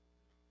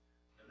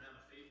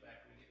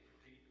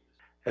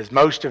As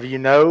most of you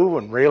know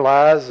and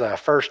realize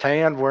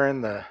firsthand, we're in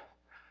the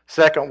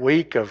second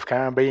week of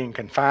kind of being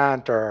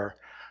confined to our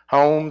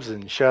homes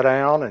and shut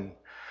down. And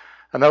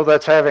I know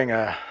that's having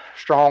a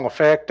strong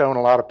effect on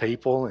a lot of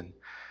people, and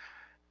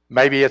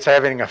maybe it's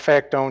having an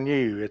effect on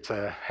you. It's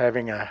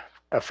having an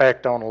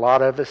effect on a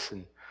lot of us,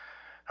 and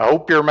I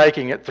hope you're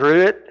making it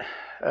through it.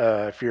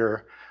 If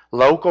you're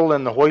local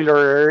in the Wheeler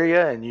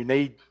area and you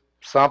need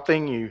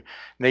something, you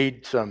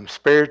need some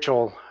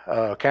spiritual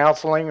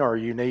counseling, or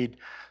you need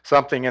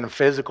something in a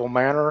physical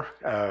manner,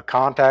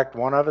 contact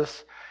one of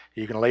us.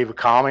 You can leave a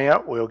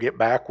comment. We'll get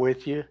back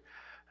with you.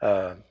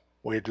 Uh,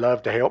 we'd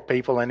love to help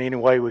people in any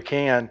way we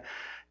can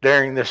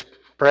during this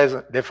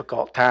present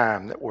difficult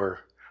time that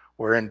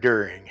we're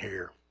enduring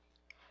here.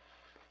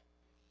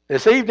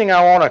 This evening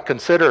I want to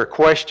consider a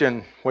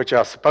question which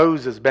I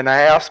suppose has been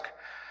asked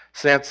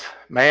since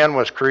man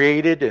was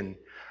created, and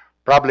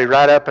probably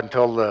right up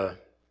until the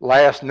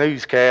last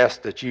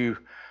newscast that you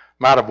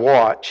might have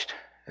watched.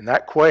 And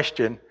that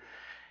question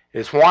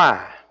is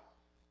why?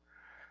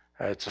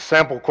 It's a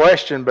simple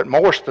question, but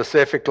more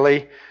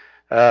specifically,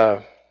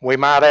 we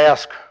might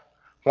ask,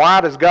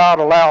 why does God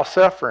allow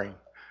suffering?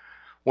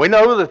 We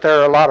know that there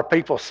are a lot of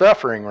people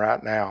suffering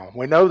right now.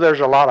 We know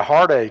there's a lot of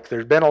heartache.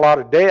 There's been a lot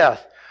of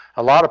death.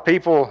 A lot of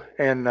people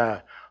in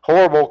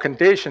horrible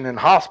condition in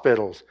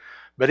hospitals.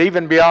 But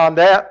even beyond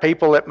that,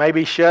 people that may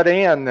be shut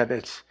in, that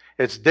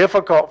it's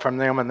difficult for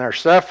them and they're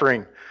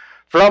suffering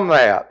from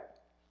that.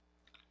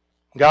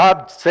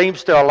 God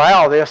seems to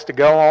allow this to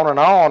go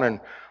on, and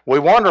we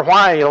wonder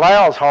why He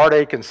allows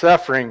heartache and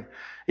suffering,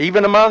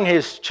 even among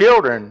His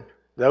children,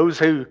 those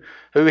who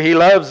He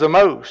loves the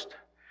most.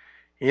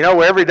 You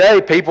know, every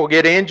day people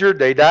get injured,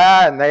 they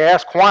die, and they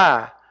ask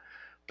why.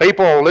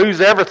 People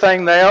lose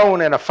everything they own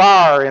in a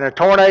fire, in a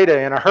tornado,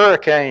 in a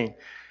hurricane.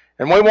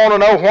 And we want to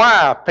know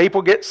why.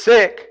 People get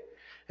sick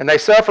and they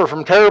suffer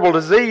from terrible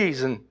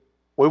disease, and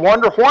we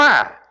wonder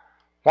why.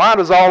 Why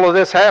does all of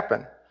this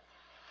happen?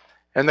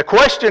 And the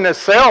question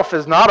itself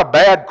is not a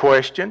bad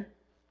question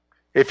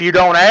if you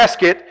don't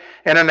ask it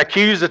in an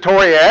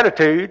accusatory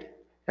attitude,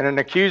 in an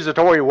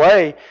accusatory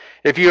way.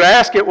 If you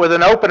ask it with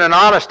an open and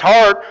honest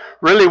heart,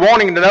 really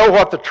wanting to know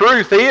what the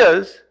truth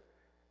is,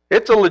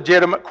 it's a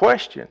legitimate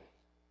question.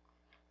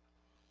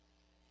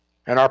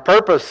 And our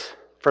purpose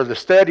for the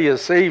study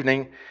this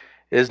evening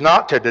is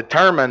not to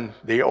determine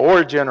the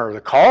origin or the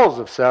cause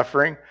of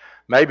suffering.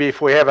 Maybe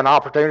if we have an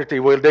opportunity,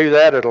 we'll do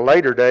that at a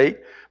later date,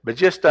 but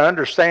just to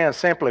understand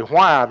simply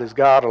why does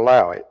God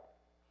allow it.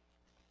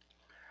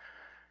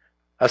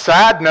 A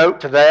side note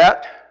to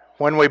that,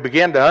 when we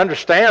begin to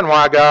understand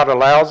why God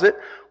allows it,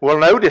 we'll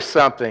notice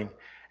something,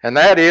 and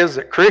that is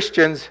that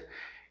Christians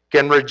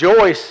can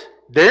rejoice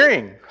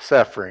during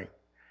suffering.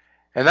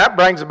 And that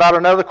brings about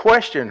another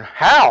question.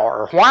 How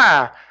or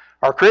why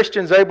are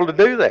Christians able to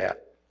do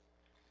that?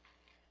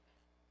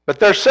 But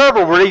there's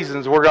several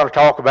reasons we're going to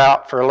talk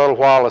about for a little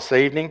while this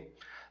evening.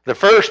 The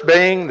first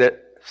being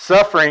that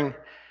suffering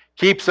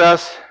keeps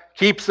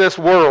this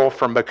world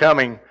from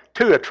becoming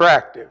too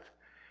attractive.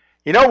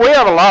 You know, we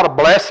have a lot of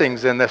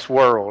blessings in this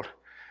world.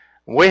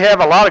 We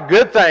have a lot of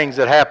good things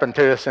that happen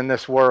to us in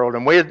this world,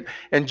 and we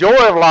enjoy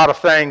a lot of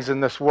things in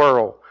this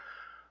world.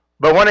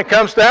 But when it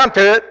comes down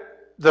to it,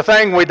 the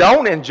thing we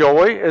don't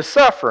enjoy is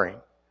suffering.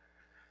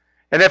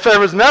 And if there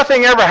was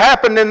nothing ever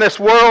happened in this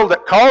world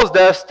that caused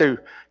us to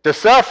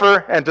suffer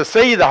and to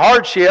see the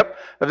hardship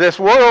of this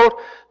world,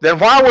 then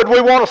why would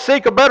we want to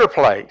seek a better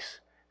place?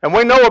 And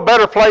we know a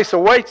better place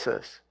awaits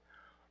us.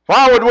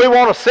 Why would we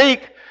want to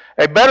seek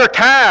a better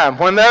time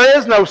when there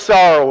is no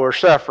sorrow or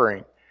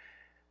suffering?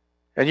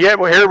 And yet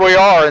here we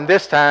are in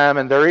this time,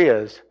 and there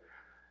is.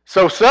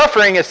 So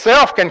suffering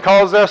itself can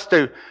cause us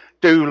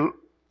to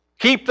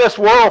keep this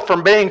world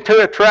from being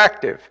too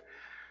attractive.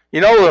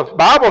 You know, the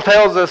Bible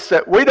tells us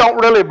that we don't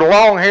really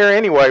belong here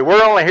anyway.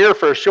 We're only here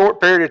for a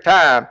short period of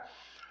time.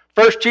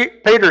 1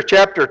 Peter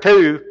chapter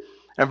 2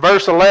 and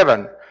verse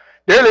 11.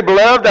 Dearly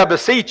beloved, I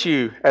beseech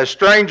you, as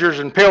strangers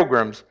and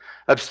pilgrims,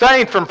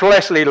 abstain from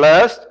fleshly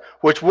lust,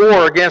 which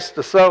war against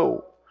the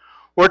soul.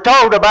 We're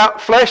talking about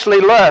fleshly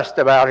lust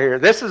about here.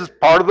 This is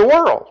part of the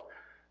world.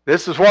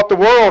 This is what the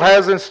world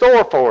has in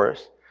store for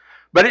us.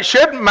 But it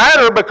shouldn't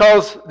matter,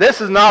 because this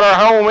is not our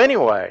home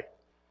anyway.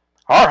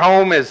 Our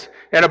home is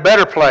in a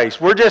better place.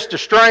 We're just a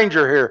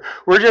stranger here.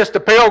 We're just a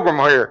pilgrim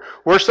here.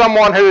 We're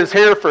someone who is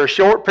here for a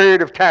short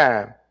period of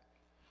time.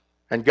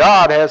 And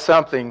God has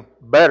something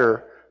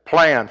better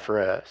planned for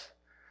us.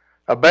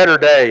 A better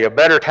day, a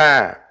better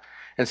time.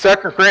 In 2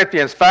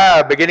 Corinthians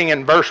 5, beginning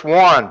in verse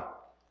 1,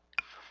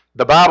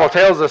 the Bible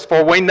tells us,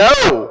 for we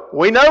know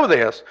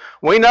this.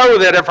 We know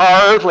that if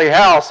our earthly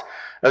house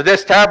of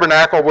this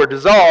tabernacle were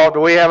dissolved,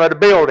 we have a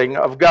building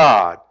of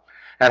God,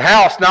 a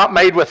house not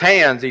made with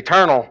hands,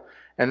 eternal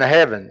in the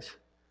heavens.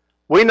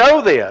 We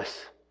know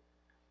this,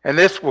 and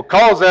this will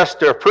cause us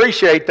to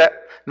appreciate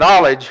that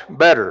knowledge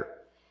better.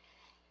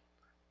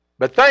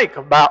 But think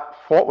about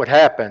what would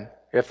happen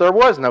if there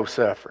was no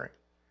suffering.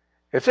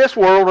 If this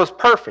world was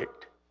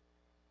perfect,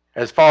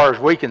 as far as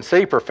we can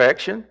see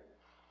perfection,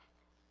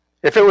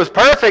 If it was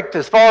perfect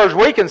as far as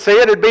we can see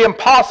it, it'd be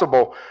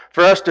impossible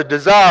for us to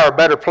desire a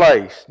better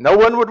place. No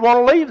one would want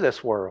to leave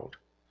this world.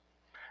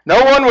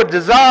 No one would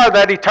desire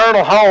that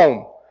eternal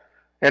home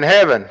in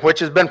heaven, which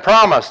has been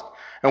promised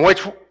and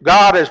which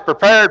God has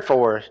prepared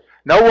for us.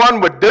 No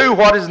one would do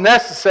what is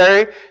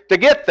necessary to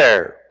get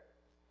there.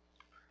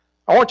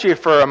 I want you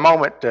for a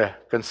moment to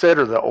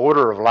consider the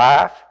order of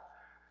life.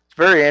 It's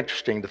very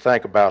interesting to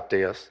think about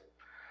this.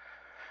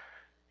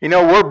 You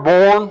know, we're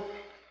born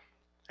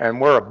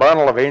and we're a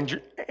bundle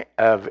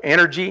of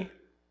energy.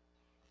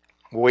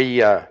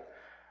 We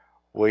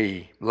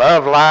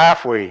love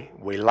life,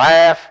 we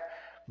laugh,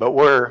 but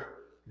we're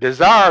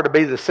desire to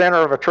be the center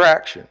of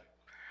attraction.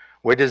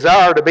 We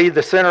desire to be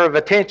the center of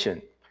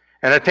attention,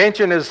 and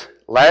attention is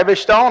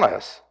lavished on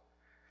us.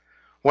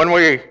 When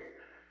we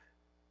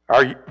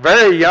are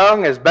very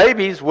young as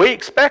babies, we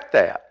expect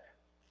that.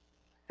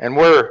 And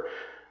we're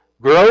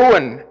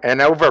growing,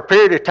 and over a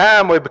period of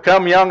time, we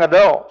become young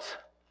adults.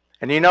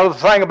 And you know the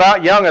thing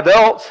about young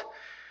adults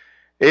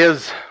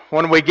is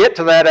when we get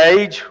to that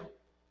age,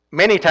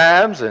 many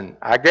times, and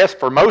I guess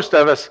for most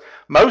of us,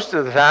 most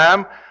of the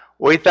time,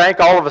 we think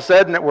all of a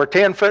sudden that we're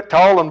 10 foot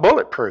tall and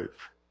bulletproof.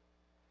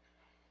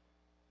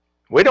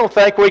 We don't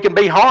think we can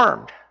be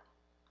harmed.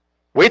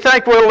 We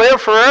think we'll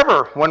live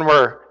forever when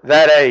we're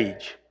that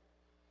age.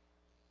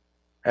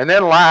 And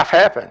then life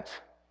happens.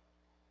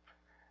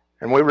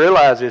 And we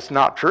realize it's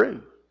not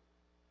true.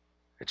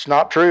 It's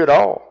not true at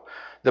all.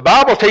 The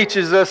Bible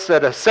teaches us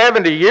that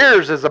 70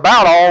 years is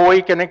about all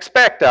we can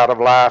expect out of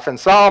life. In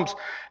Psalms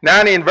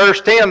 90 and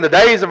verse 10, the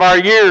days of our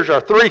years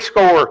are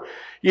 60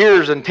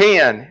 years and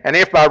 10. And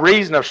if by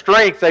reason of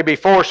strength they be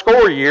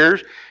 80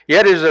 years,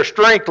 yet is their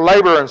strength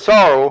labor and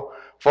sorrow,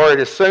 for it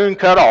is soon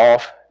cut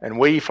off, and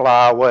we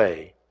fly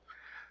away.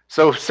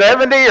 So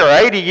 70 or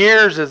 80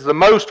 years is the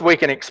most we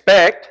can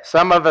expect.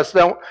 Some of us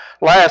don't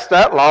last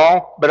that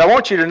long, but I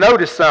want you to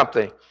notice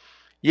something.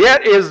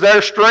 Yet is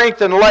there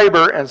strength and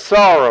labor and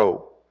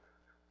sorrow.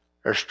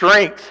 There's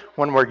strength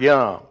when we're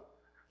young.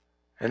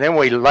 And then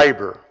we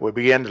labor. We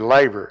begin to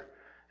labor.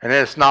 And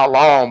then it's not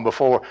long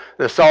before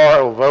the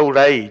sorrow of old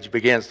age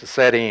begins to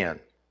set in.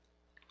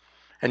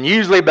 And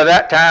usually by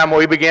that time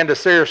we begin to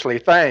seriously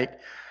think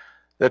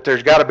that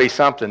there's got to be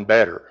something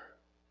better.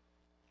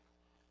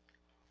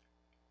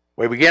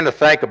 We begin to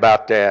think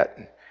about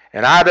that.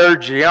 And I'd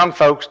urge the young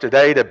folks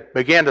today to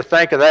begin to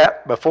think of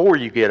that before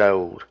you get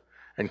old.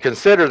 And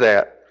consider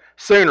that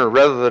sooner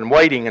rather than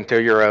waiting until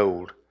you're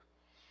old.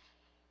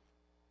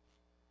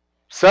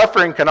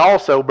 Suffering can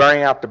also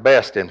bring out the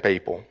best in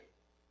people.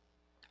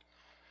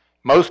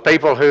 Most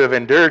people who have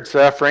endured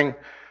suffering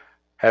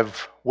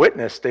have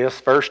witnessed this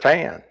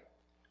firsthand.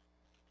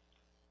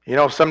 You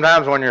know,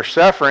 sometimes when you're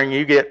suffering,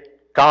 you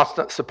get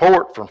constant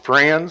support from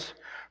friends,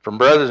 from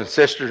brothers and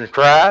sisters in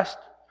Christ.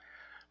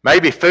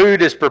 Maybe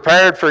food is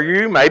prepared for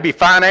you. Maybe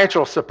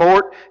financial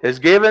support is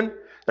given.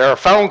 There are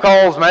phone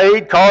calls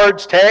made,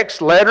 cards,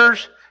 texts,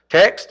 letters,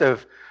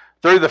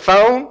 through the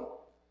phone.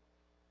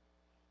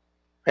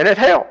 And it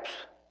helps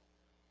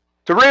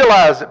to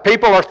realize that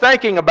people are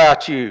thinking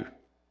about you.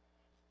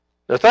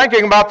 They're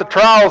thinking about the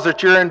trials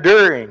that you're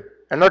enduring,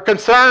 and they're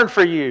concerned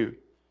for you.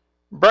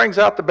 It brings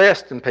out the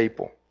best in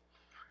people.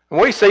 And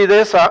we see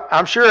this,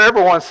 I'm sure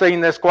everyone's seen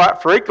this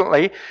quite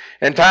frequently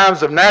in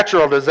times of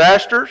natural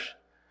disasters.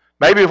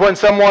 Maybe when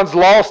someone's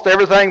lost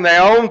everything they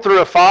own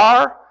through a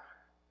fire.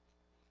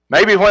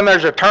 Maybe when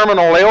there's a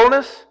terminal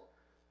illness.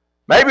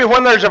 Maybe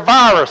when there's a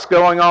virus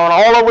going on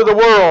all over the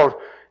world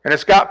and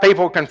it's got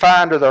people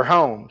confined to their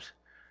homes.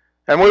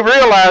 And we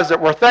realize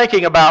that we're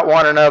thinking about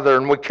one another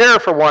and we care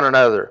for one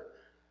another.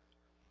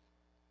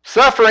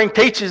 Suffering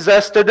teaches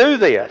us to do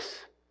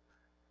this.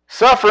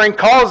 Suffering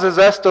causes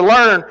us to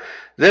learn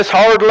this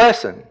hard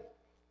lesson.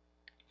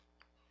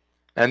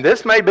 And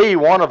this may be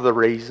one of the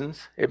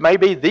reasons, it may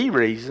be the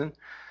reason,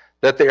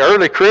 that the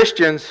early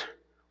Christians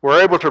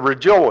were able to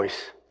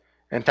rejoice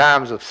in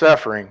times of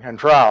suffering and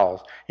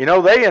trials. You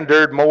know, they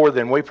endured more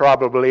than we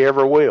probably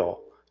ever will,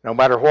 no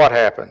matter what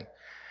happened.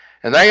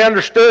 And they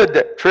understood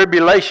that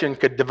tribulation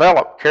could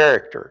develop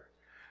character.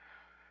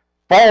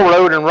 Paul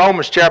wrote in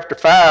Romans chapter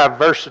 5,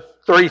 verses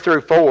 3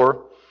 through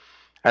 4,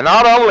 and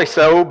not only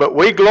so, but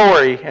we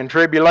glory in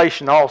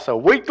tribulation also.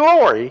 We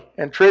glory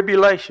in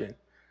tribulation.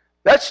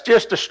 That's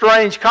just a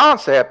strange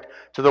concept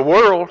to the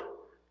world.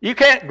 You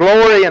can't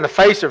glory in the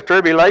face of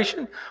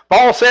tribulation.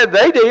 Paul said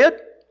they did.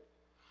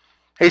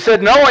 He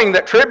said, knowing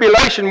that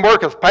tribulation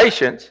worketh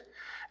patience,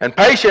 and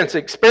patience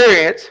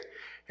experience,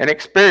 and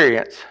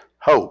experience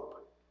hope.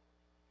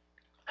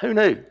 Who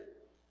knew?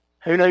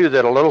 Who knew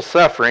that a little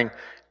suffering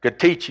could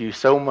teach you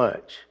so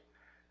much?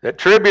 That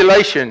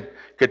tribulation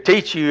could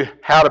teach you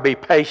how to be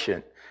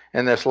patient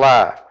in this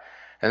life.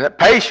 And that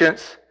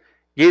patience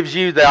gives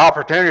you the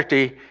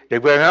opportunity to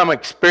become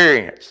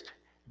experienced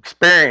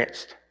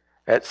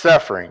at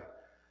suffering,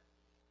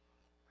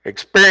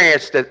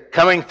 experienced at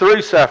coming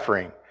through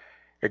suffering,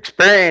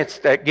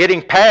 experienced at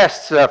getting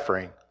past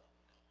suffering,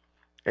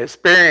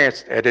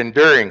 experienced at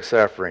enduring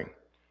suffering.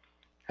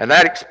 And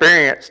that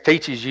experience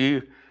teaches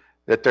you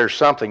that there's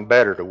something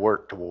better to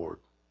work toward.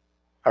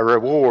 a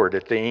reward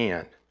at the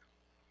end.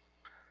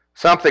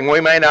 Something we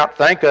may not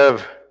think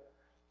of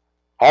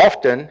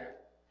often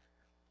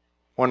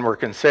when we're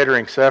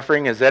considering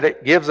suffering is that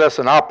it gives us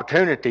an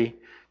opportunity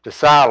to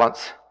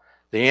silence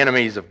the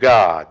enemies of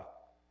God.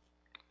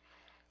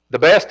 The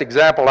best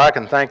example I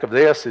can think of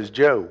this is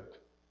Job.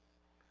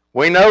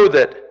 We know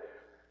that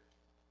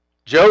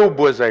Job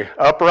was an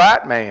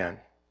upright man,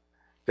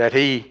 that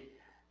he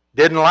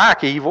didn't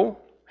like evil,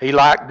 he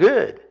liked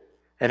good,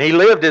 and he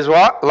lived his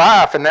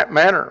life in that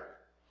manner.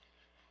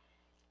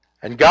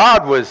 And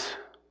God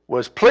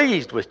was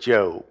pleased with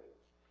Job.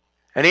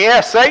 And he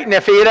asked Satan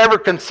if he had ever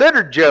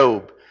considered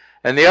Job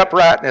and the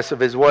uprightness of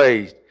his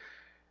ways.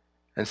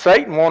 And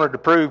Satan wanted to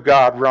prove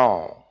God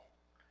wrong.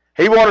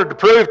 He wanted to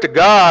prove to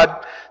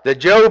God that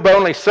Job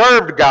only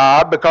served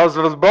God because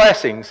of the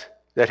blessings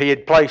that he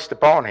had placed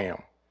upon him.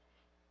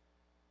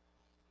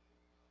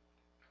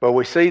 But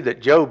we see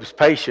that Job's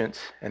patience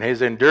and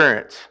his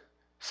endurance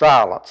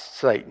silenced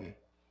Satan.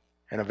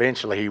 And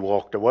eventually he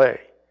walked away.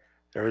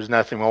 There was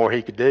nothing more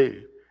he could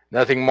do,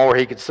 nothing more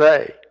he could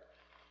say.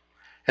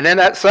 And in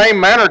that same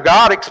manner,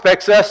 God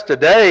expects us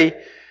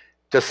today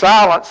to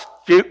silence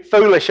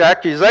foolish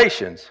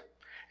accusations.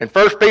 In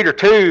 1 Peter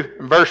 2,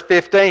 verse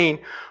 15,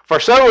 for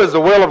so is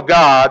the will of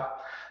God,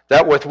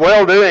 that with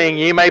well-doing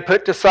ye may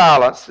put to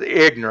silence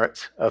the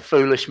ignorance of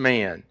foolish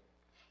men.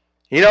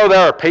 You know,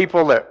 there are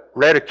people that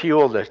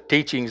ridicule the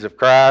teachings of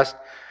Christ,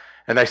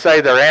 and they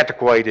say they're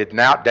antiquated and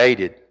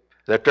outdated,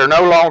 that they're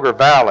no longer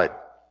valid.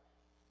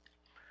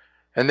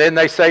 And then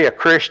they say a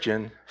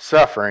Christian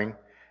suffering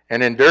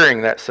and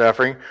enduring that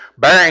suffering,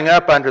 bearing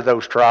up under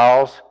those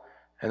trials,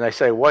 and they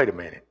say, wait a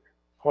minute,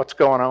 what's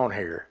going on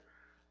here?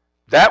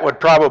 That would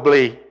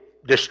probably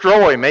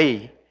destroy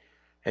me,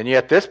 and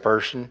yet this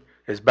person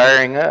is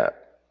bearing up.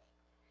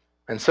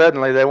 And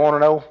suddenly they want to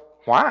know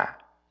why.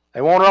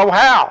 They want to know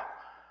how.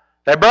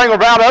 They bring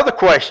about other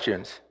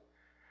questions,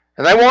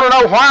 and they want to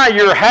know why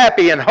you're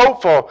happy and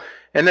hopeful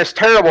in this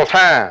terrible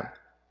time.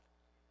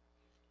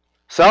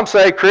 Some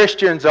say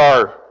Christians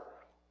are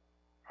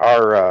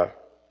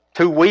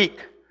too weak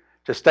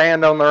to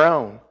stand on their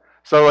own.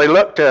 So they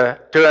look to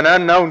an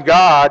unknown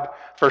God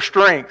for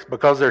strength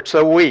because they're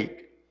so weak.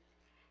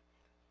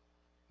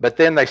 But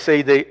then they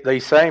see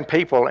these same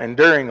people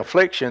enduring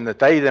affliction that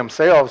they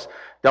themselves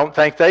don't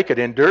think they could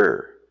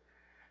endure.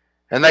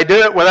 And they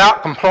do it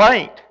without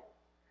complaint.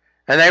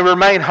 And they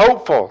remain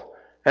hopeful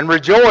and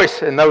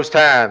rejoice in those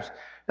times.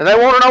 And they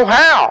want to know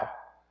how.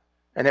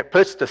 And it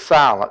puts to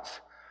silence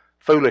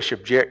foolish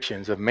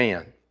objections of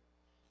men.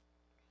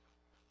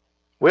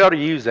 We ought to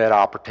use that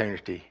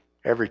opportunity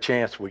every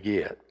chance we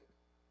get.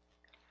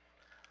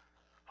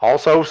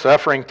 Also,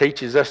 suffering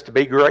teaches us to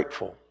be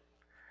grateful.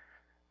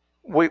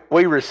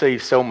 We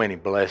receive so many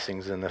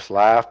blessings in this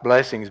life,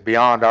 blessings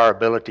beyond our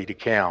ability to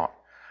count,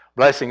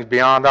 blessings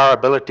beyond our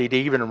ability to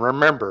even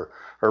remember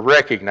or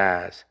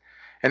recognize.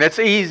 And it's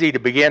easy to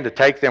begin to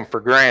take them for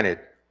granted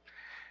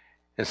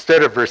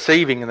instead of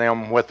receiving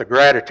them with the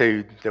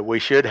gratitude that we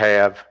should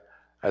have,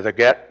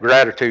 the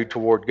gratitude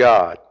toward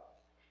God.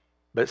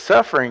 But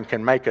suffering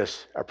can make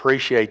us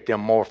appreciate them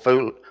more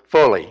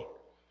fully.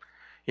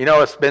 You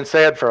know, it's been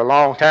said for a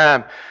long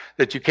time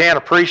that you can't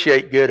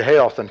appreciate good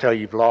health until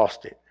you've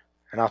lost it.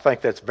 And I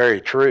think that's very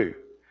true.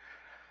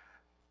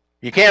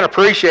 You can't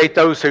appreciate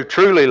those who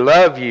truly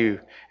love you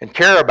and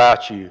care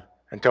about you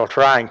until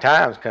trying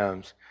times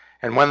comes.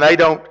 And when they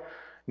don't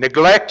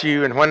neglect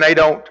you and when they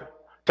don't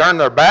turn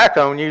their back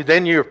on you,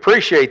 then you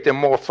appreciate them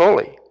more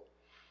fully.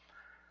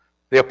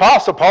 The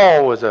Apostle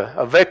Paul was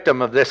a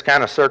victim of this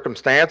kind of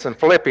circumstance in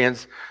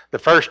Philippians, the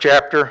first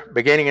chapter,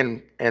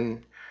 beginning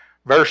in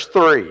verse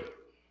 3.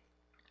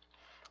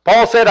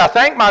 Paul said, I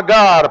thank my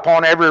God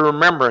upon every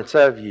remembrance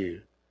of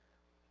you.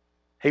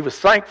 He was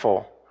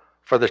thankful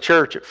for the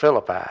church at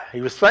Philippi.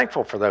 He was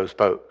thankful for those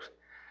folks.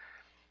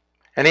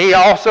 And he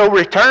also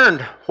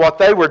returned what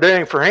they were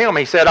doing for him.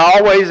 He said,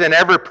 always in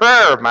every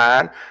prayer of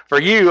mine,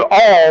 for you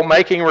all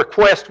making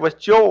request with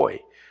joy.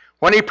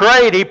 When he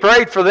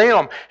prayed for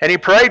them, and he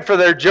prayed for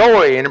their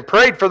joy, and he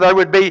prayed for they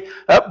would be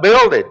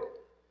upbuilded.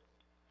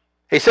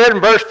 He said in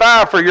verse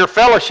 5, for your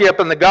fellowship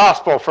in the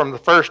gospel from the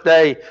first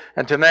day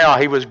until now,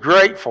 he was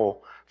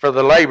grateful for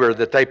the labor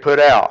that they put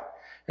out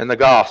in the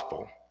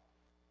gospel.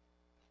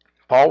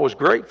 Paul was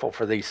grateful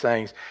for these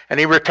things, and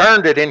he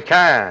returned it in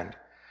kind.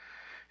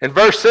 In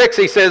verse 6,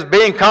 he says,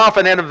 being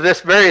confident of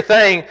this very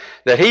thing,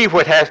 that he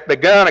which hath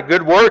begun a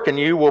good work in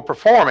you will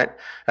perform it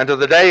unto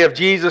the day of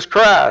Jesus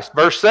Christ.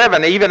 Verse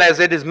 7, even as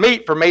it is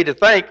meet for me to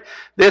think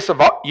this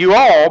of you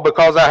all,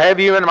 because I have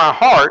you in my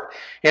heart,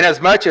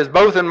 inasmuch as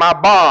both in my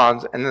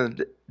bonds and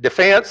the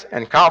defense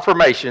and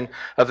confirmation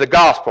of the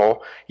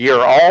gospel, ye are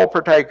all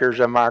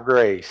partakers of my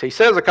grace. He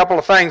says a couple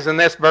of things in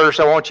this verse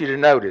I want you to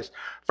notice.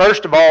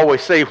 First of all, we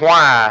see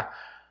why,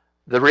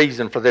 the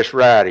reason for this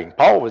writing.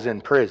 Paul was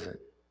in prison.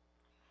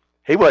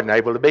 He wasn't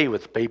able to be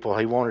with the people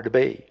he wanted to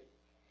be.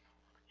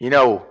 You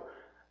know,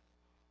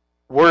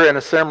 we're in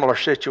a similar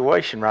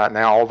situation right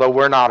now. Although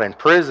we're not in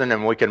prison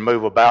and we can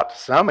move about to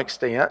some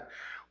extent,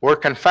 we're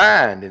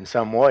confined in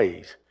some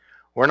ways.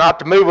 We're not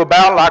to move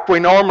about like we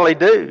normally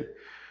do.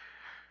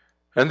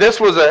 And this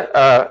was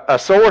a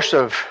source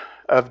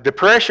of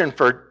depression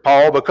for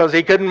Paul because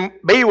he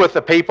couldn't be with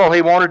the people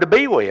he wanted to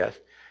be with.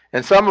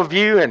 And some of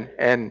you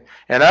and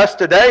us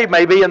today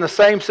may be in the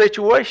same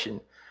situation.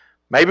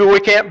 Maybe we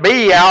can't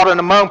be out and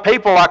among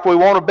people like we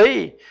want to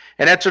be.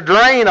 And it's a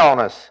drain on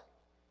us.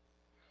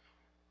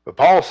 But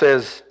Paul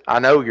says, I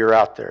know you're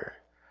out there.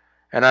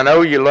 And I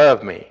know you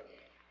love me.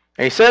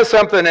 And he says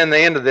something in the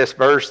end of this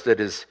verse that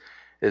is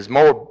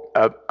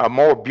a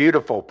more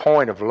beautiful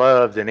point of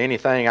love than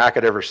anything I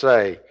could ever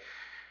say.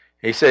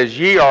 He says,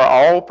 ye are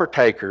all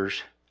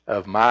partakers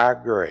of my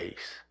grace.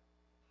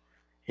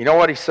 You know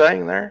what he's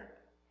saying there?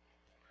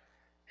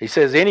 He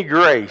says, any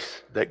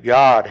grace that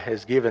God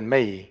has given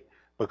me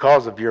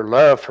because of your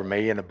love for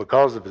me and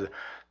because of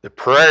the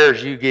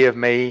prayers you give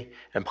me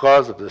and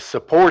because of the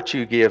support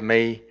you give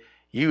me,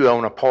 you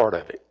own a part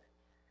of it.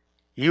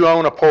 You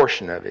own a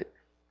portion of it.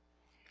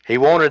 He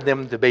wanted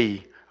them to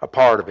be a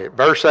part of it.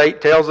 Verse 8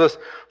 tells us,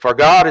 for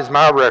God is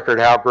my record,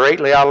 how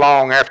greatly I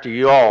long after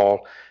you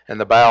all in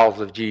the bowels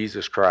of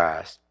Jesus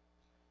Christ.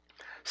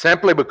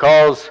 Simply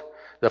because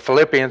the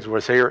Philippians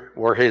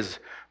were his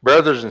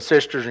brothers and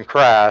sisters in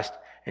Christ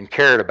and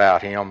cared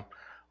about him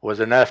was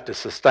enough to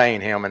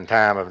sustain him in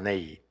time of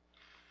need.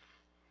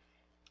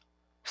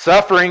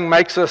 Suffering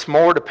makes us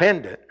more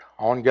dependent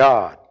on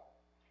God.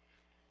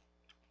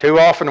 Too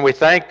often we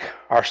think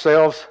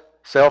ourselves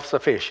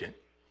self-sufficient,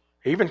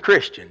 even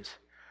Christians.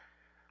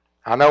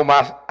 I know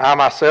I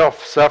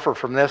myself suffer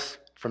from this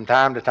from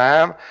time to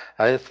time.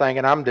 I was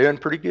thinking I'm doing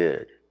pretty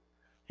good.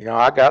 You know,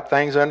 I got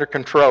things under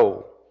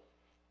control.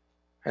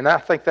 And I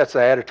think that's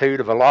the attitude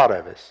of a lot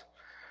of us.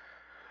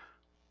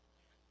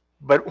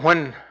 But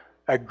when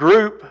a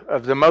group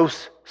of the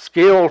most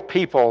skilled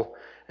people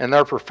in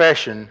their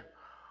profession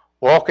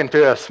walk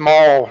into a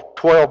small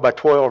 12 by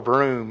 12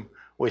 room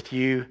with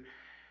you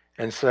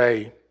and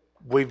say,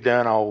 we've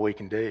done all we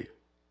can do.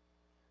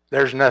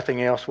 There's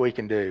nothing else we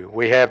can do.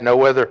 We have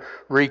no other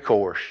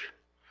recourse.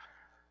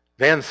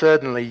 Then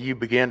suddenly you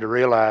begin to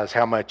realize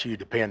how much you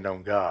depend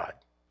on God.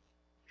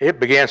 It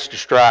begins to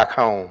strike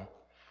home.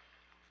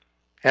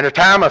 In a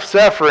time of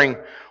suffering,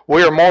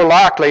 we are more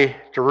likely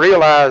to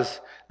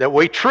realize that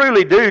we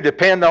truly do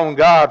depend on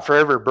God for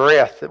every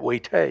breath that we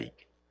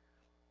take.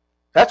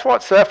 That's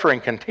what suffering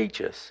can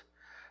teach us.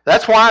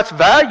 That's why it's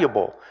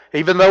valuable,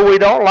 even though we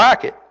don't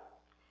like it.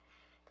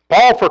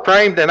 Paul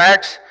proclaimed in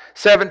Acts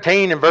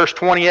 17 and verse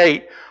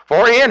 28,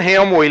 for in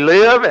him we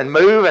live and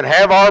move and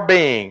have our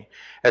being,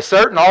 as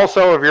certain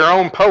also of your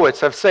own poets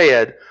have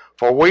said,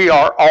 for we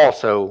are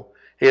also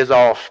his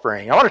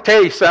offspring. I want to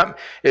tell you something.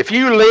 If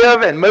you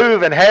live and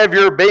move and have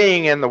your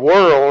being in the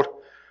world,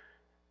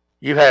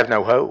 you have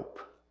no hope.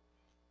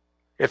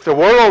 If the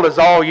world is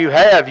all you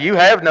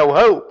have no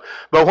hope.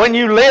 But when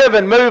you live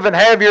and move and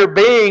have your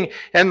being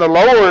in the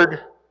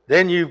Lord,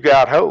 then you've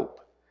got hope.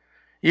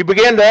 You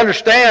begin to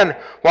understand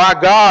why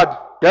God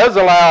does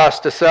allow us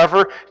to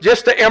suffer,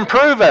 just to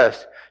improve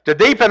us, to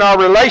deepen our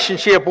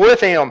relationship with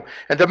him,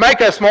 and to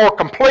make us more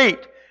complete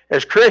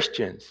as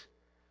Christians.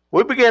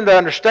 We begin to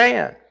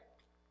understand.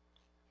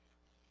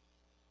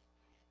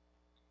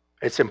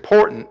 It's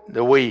important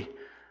that we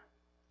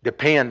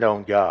depend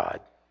on God.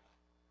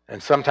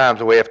 And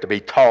sometimes we have to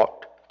be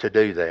taught to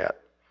do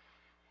that.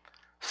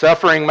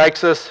 Suffering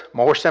makes us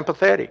more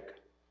sympathetic.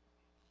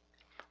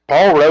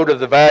 Paul wrote of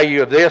the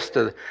value of this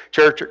to the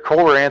church at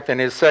Corinth in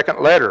his second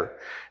letter.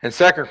 In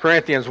 2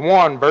 Corinthians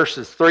 1,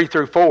 verses 3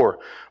 through 4.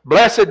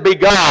 Blessed be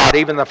God,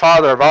 even the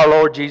Father of our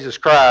Lord Jesus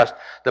Christ,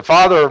 the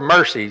Father of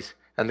mercies,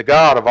 and the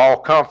God of all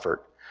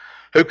comfort,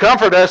 who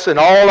comfort us in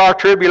all our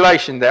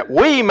tribulation, that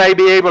we may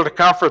be able to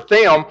comfort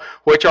them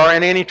which are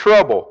in any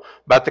trouble,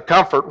 by the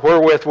comfort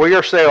wherewith we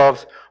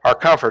ourselves are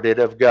comforted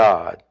of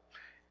God.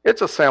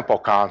 It's a simple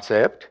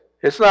concept.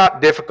 It's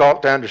not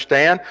difficult to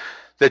understand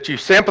that you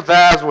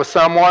sympathize with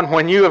someone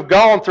when you have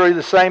gone through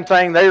the same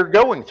thing they're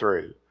going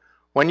through,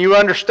 when you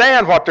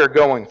understand what they're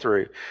going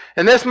through.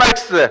 And this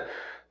makes the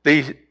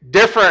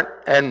different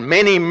and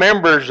many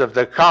members of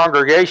the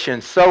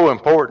congregation so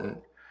important.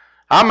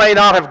 I may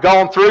not have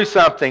gone through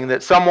something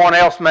that someone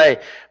else may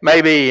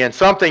be, and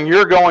something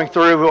you're going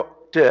through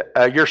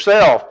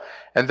yourself,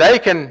 and they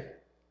can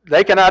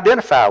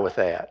identify with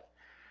that,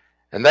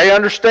 and they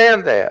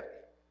understand that.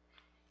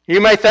 You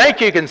may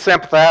think you can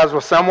sympathize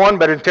with someone,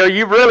 but until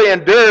you've really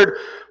endured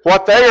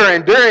what they are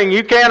enduring,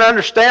 you can't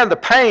understand the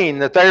pain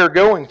that they are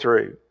going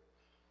through.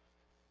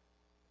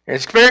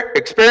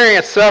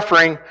 Experience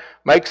suffering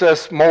makes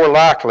us more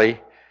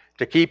likely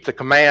to keep the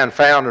command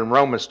found in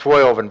Romans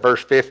 12 and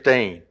verse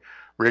 15.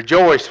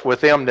 Rejoice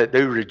with them that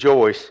do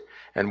rejoice,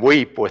 and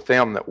weep with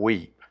them that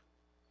weep.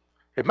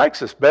 It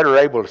makes us better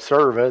able to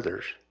serve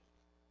others,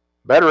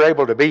 better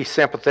able to be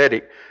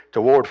sympathetic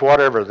towards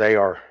whatever they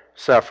are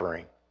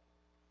suffering.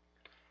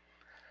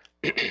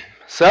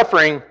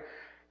 Suffering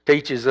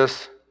teaches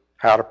us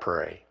how to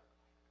pray.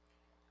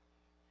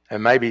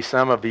 And maybe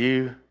some of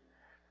you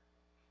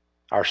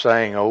are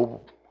saying,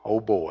 oh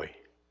boy,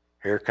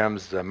 here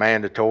comes the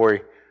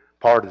mandatory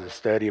part of the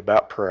study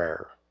about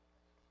prayer.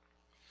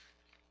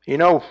 You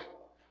know,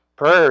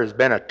 prayer has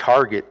been a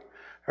target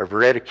of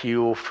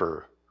ridicule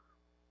for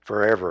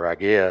forever, I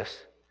guess.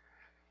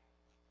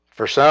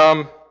 For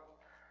some,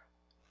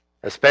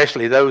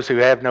 especially those who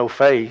have no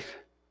faith,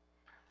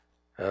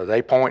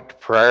 they point to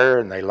prayer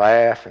and they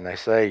laugh and they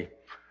say,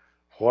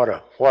 what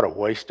a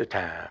waste of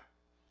time.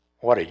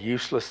 What a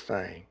useless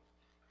thing.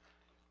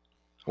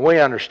 We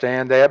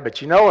understand that, but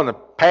you know, in the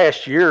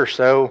past year or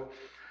so,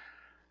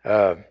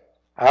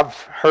 I've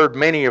heard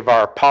many of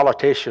our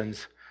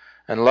politicians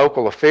and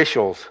local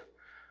officials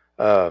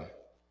in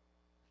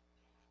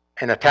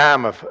a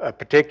time of a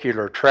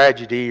particular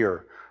tragedy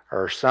or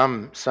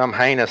some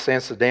heinous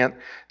incident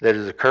that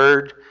has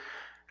occurred,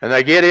 and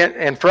they get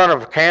in front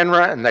of a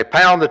camera and they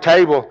pound the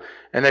table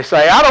and they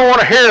say, I don't want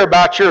to hear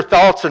about your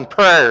thoughts and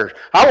prayers.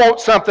 I want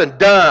something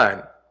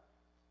done.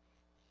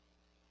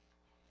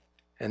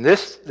 And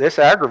this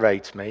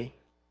aggravates me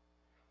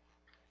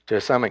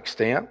to some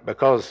extent,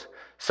 because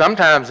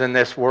sometimes in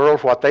this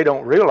world what they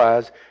don't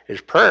realize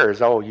is prayer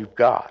is all you've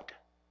got.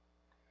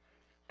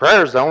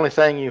 Prayer is the only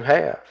thing you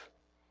have.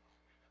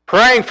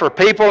 Praying for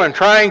people and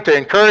trying to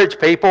encourage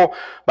people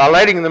by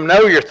letting them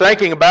know you're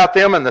thinking about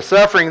them and the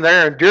suffering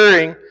they're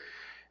enduring,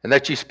 and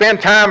that you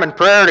spend time in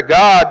prayer to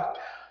God,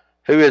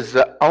 who is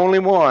the only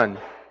one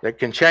that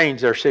can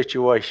change their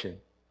situation.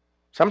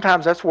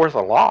 Sometimes that's worth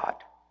a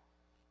lot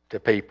to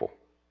people.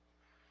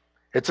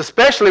 It's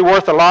especially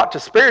worth a lot to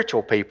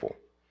spiritual people.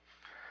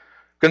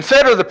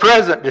 Consider the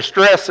present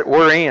distress that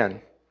we're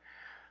in.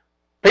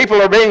 People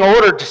are being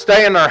ordered to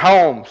stay in their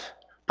homes.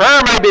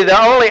 Prayer may be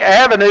the only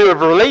avenue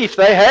of relief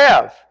they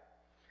have.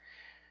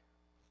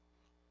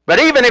 But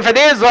even if it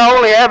is the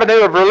only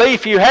avenue of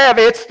relief you have,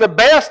 it's the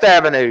best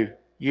avenue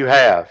you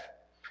have.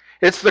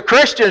 It's the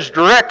Christian's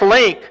direct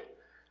link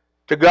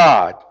to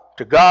God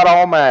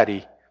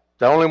Almighty,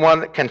 the only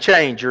one that can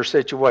change your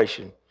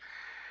situation.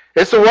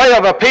 It's a way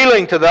of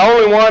appealing to the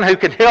only one who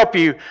can help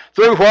you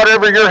through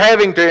whatever you're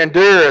having to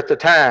endure at the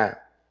time,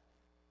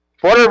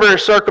 whatever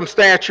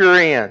circumstance you're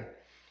in.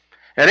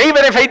 And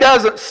even if he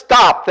doesn't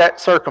stop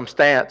that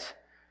circumstance,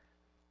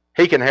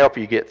 he can help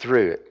you get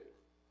through it.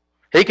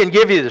 He can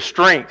give you the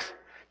strength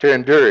to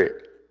endure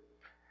it.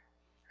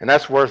 And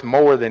that's worth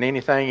more than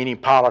anything any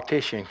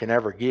politician can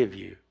ever give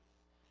you.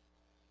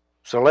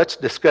 So let's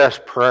discuss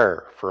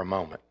prayer for a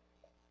moment.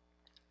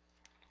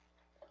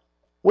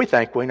 We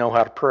think we know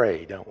how to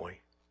pray, don't we?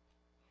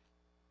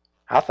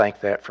 I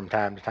think that from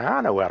time to time.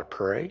 I know how to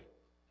pray.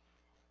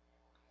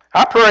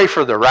 I pray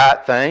for the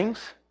right things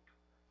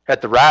at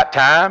the right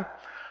time.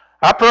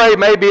 I pray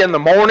maybe in the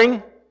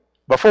morning,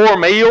 before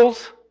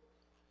meals,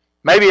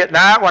 maybe at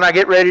night when I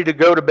get ready to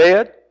go to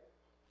bed.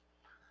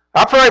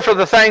 I pray for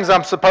the things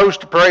I'm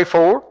supposed to pray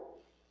for,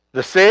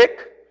 the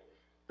sick,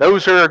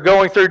 those who are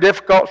going through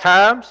difficult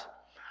times.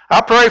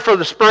 I pray for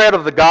the spread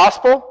of the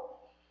gospel.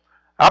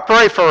 I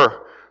pray for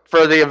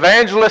the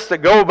evangelists that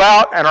go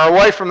about and are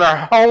away from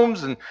their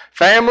homes and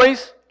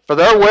families, for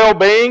their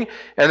well-being,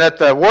 and that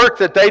the work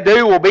that they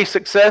do will be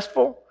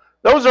successful.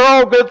 Those are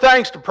all good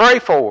things to pray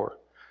for.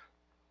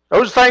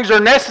 Those things are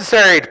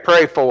necessary to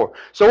pray for.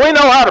 So we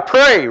know how to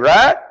pray,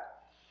 right?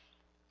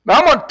 But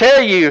I'm going to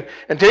tell you,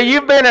 until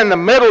you've been in the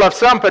middle of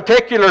some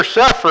particular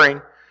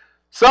suffering,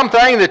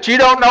 something that you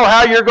don't know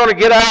how you're going to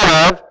get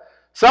out of,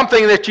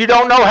 something that you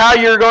don't know how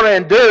you're going to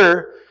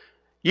endure,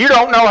 you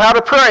don't know how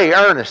to pray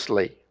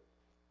earnestly.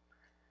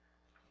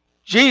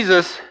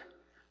 Jesus,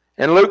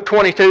 in Luke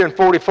 22 and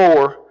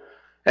 44,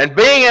 and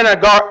being in an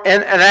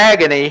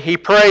agony, he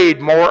prayed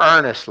more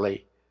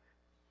earnestly.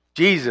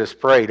 Jesus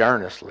prayed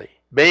earnestly,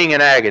 being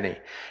in agony.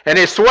 And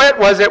his sweat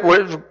was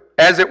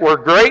as it were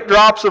great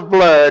drops of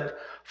blood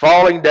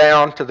falling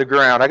down to the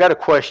ground. I got a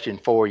question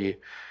for you.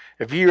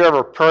 Have you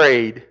ever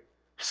prayed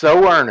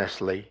so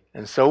earnestly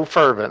and so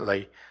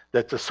fervently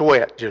that the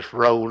sweat just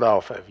rolled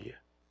off of you?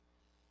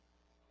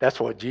 That's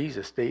what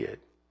Jesus did.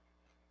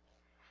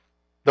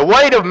 The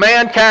weight of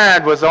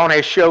mankind was on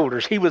his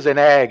shoulders. He was in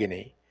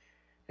agony,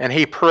 and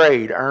he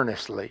prayed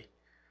earnestly.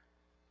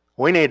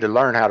 We need to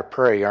learn how to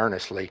pray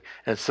earnestly,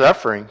 and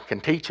suffering can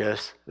teach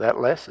us that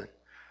lesson.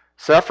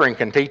 Suffering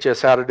can teach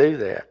us how to do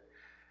that.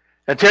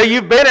 Until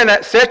you've been in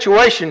that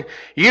situation,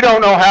 you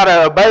don't know how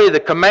to obey the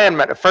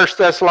commandment of 1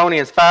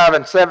 Thessalonians 5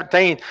 and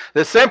 17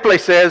 that simply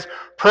says,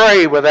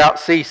 pray without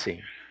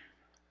ceasing.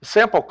 A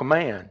simple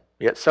command,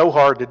 yet so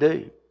hard to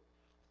do.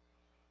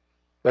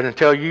 But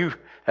until you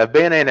have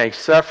been in a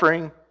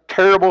suffering,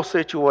 terrible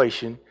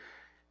situation,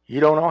 you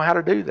don't know how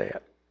to do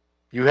that.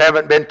 You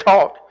haven't been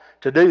taught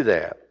to do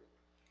that.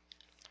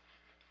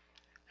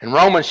 In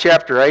Romans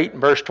chapter 8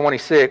 and verse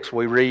 26,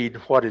 we read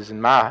what is,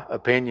 in my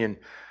opinion,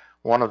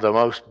 one of the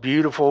most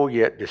beautiful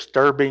yet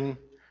disturbing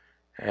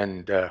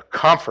and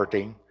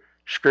comforting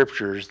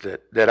scriptures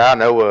that I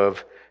know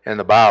of in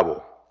the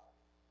Bible.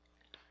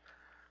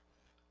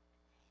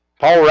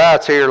 Paul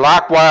writes here,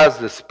 likewise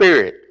the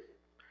Spirit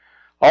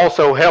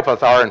also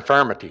helpeth our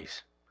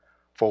infirmities,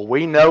 for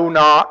we know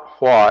not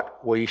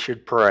what we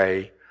should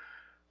pray.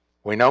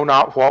 We know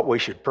not what we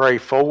should pray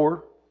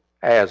for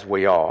as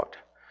we ought.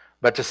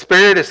 But the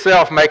Spirit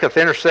itself maketh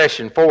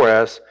intercession for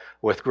us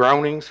with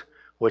groanings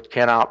which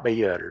cannot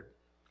be uttered.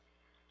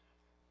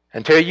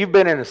 Until you've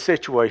been in a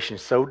situation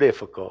so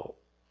difficult,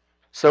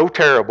 so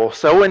terrible,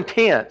 so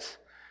intense,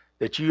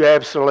 that you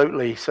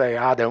absolutely say,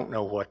 I don't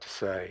know what to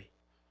say.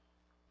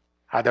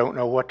 I don't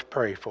know what to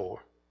pray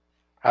for.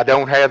 I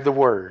don't have the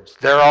words.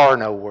 There are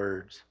no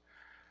words.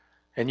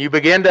 And you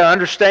begin to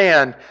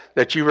understand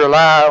that you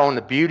rely on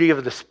the beauty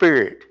of the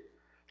Spirit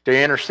to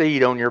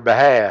intercede on your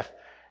behalf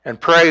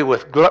and pray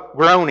with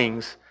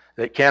groanings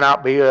that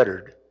cannot be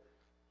uttered.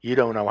 You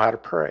don't know how to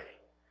pray.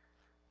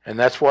 And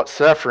that's what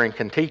suffering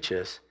can teach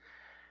us.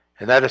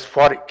 And that is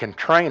what it can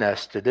train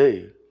us to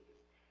do.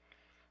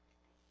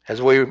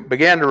 As we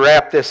begin to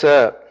wrap this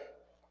up,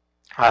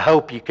 I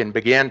hope you can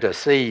begin to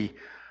see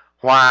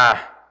why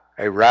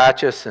a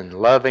righteous and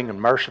loving and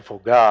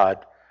merciful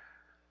God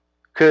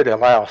could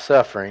allow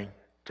suffering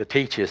to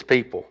teach his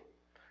people.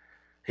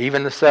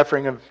 Even the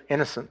suffering of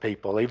innocent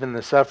people, even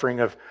the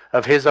suffering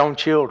of his own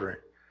children,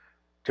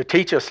 to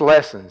teach us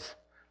lessons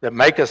that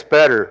make us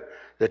better,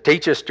 that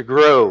teach us to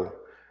grow,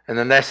 and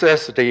the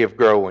necessity of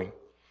growing.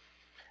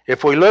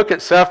 If we look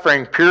at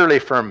suffering purely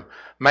from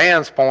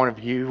man's point of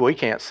view, we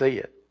can't see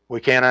it.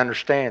 We can't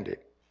understand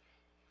it.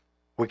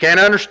 We can't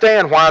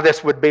understand why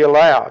this would be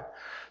allowed.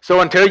 So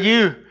until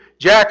you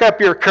jack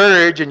up your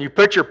courage and you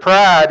put your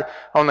pride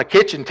on the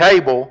kitchen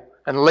table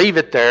and leave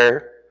it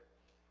there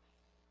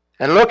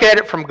and look at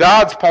it from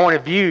God's point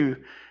of view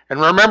and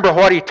remember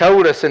what he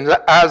told us in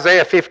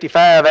Isaiah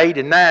 55, 8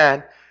 and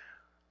 9,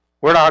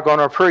 we're not going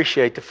to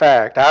appreciate the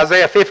fact.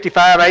 Isaiah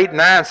 55, 8 and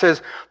 9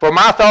 says, For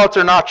my thoughts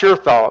are not your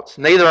thoughts,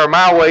 neither are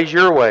my ways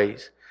your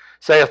ways,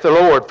 saith the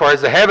Lord. For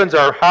as the heavens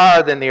are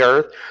higher than the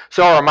earth,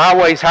 so are my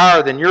ways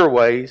higher than your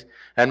ways,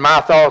 and my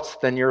thoughts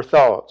than your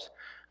thoughts.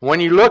 When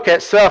you look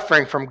at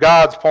suffering from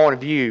God's point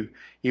of view,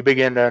 you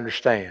begin to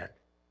understand.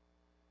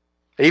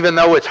 Even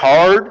though it's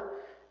hard,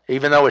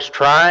 even though it's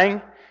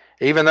trying,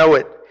 even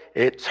though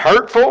it's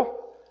hurtful,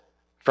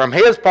 from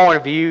his point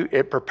of view,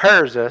 it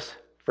prepares us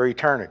for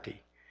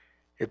eternity.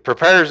 It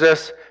prepares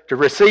us to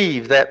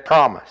receive that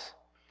promise.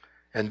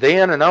 And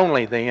then and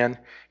only then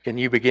can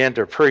you begin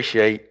to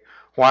appreciate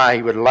why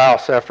he would allow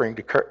suffering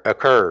to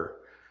occur.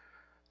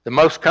 The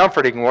most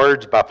comforting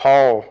words by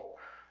Paul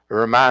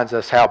reminds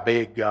us how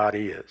big God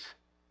is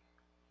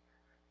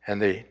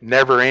and the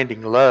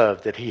never-ending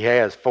love that he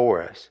has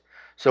for us.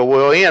 So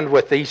we'll end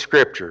with these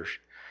scriptures.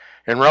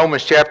 In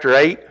Romans chapter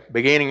 8,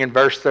 beginning in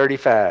verse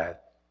 35.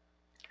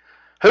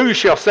 Who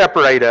shall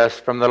separate us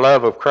from the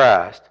love of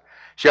Christ?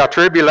 Shall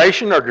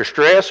tribulation or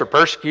distress or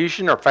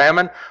persecution or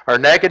famine or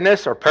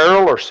nakedness or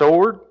peril or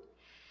sword?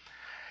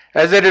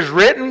 As it is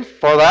written,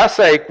 For thy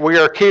sake we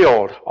are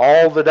killed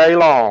all the day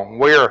long.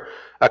 We are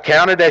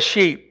accounted as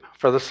sheep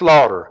for the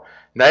slaughter.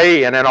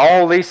 Nay, and in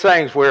all these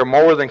things we are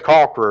more than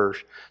conquerors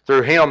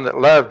through him that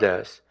loved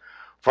us.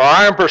 For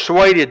I am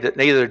persuaded that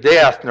neither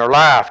death, nor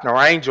life,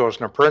 nor angels,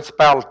 nor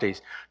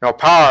principalities, nor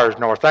powers,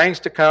 nor things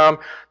to come,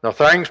 nor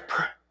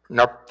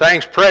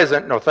things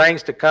present, nor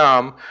things to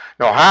come,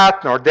 nor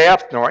height, nor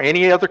depth, nor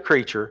any other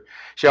creature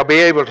shall be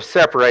able to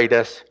separate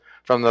us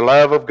from the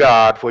love of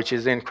God which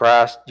is in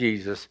Christ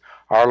Jesus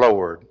our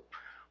Lord.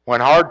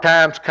 When hard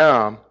times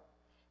come,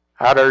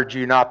 I'd urge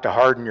you not to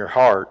harden your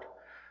heart,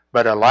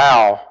 but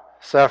allow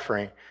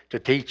suffering to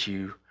teach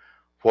you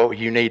what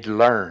you need to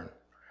learn.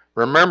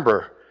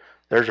 Remember,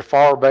 there's a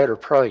far better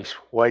place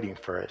waiting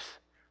for us.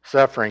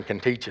 Suffering can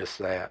teach us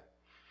that.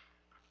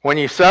 When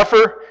you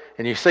suffer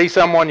and you see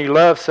someone you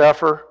love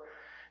suffer,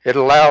 it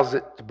allows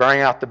it to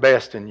bring out the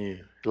best in you.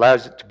 It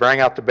allows it to bring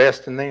out the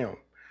best in them.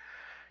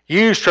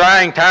 Use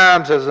trying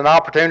times as an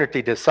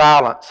opportunity to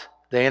silence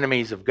the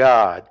enemies of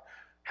God.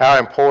 How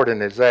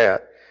important is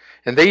that?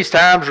 In these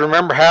times,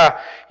 remember how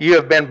you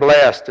have been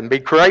blessed and be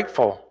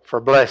grateful for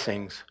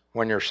blessings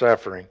when you're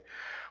suffering.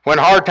 When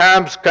hard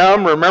times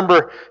come,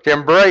 remember to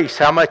embrace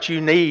how much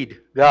you need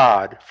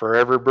God for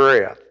every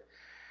breath.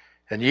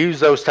 And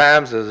use those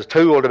times as a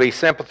tool to be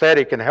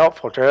sympathetic and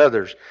helpful to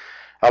others.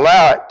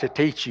 Allow it to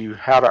teach you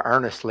how to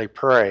earnestly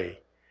pray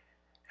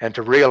and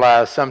to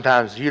realize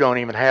sometimes you don't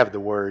even have the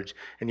words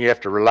and you have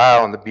to rely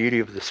on the beauty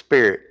of the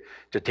Spirit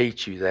to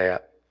teach you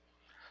that.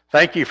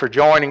 Thank you for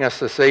joining us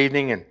this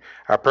evening, and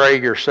I pray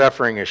your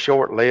suffering is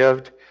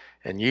short-lived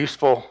and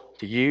useful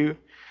to you.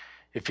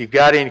 If you've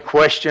got any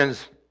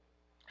questions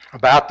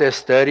about this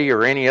study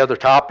or any other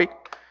topic,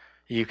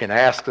 you can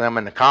ask them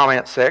in the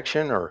comment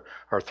section or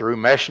through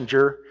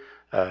Messenger.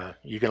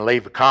 You can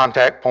leave a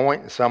contact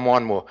point and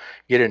someone will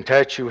get in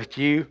touch with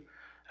you.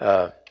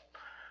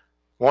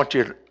 Want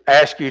to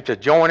ask you to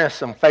join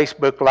us on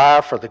Facebook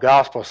Live for the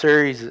Gospel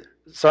Series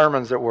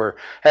sermons that we're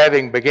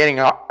having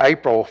beginning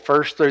April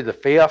 1st through the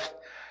 5th.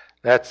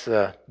 That's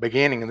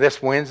beginning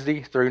this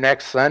Wednesday through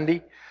next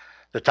Sunday.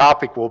 The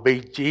topic will be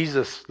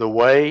Jesus the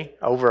Way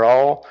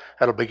overall.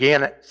 That'll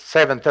begin at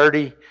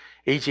 7:30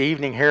 each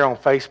evening here on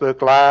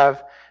Facebook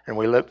Live, and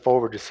we look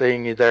forward to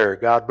seeing you there.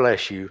 God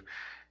bless you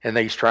in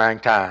these trying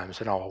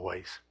times and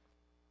always.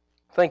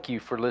 Thank you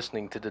for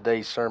listening to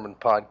today's sermon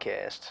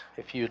podcast.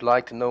 If you'd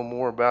like to know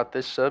more about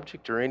this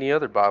subject or any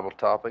other Bible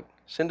topic,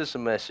 send us a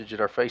message at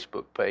our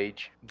Facebook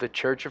page, The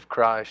Church of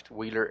Christ,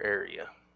 Wheeler Area.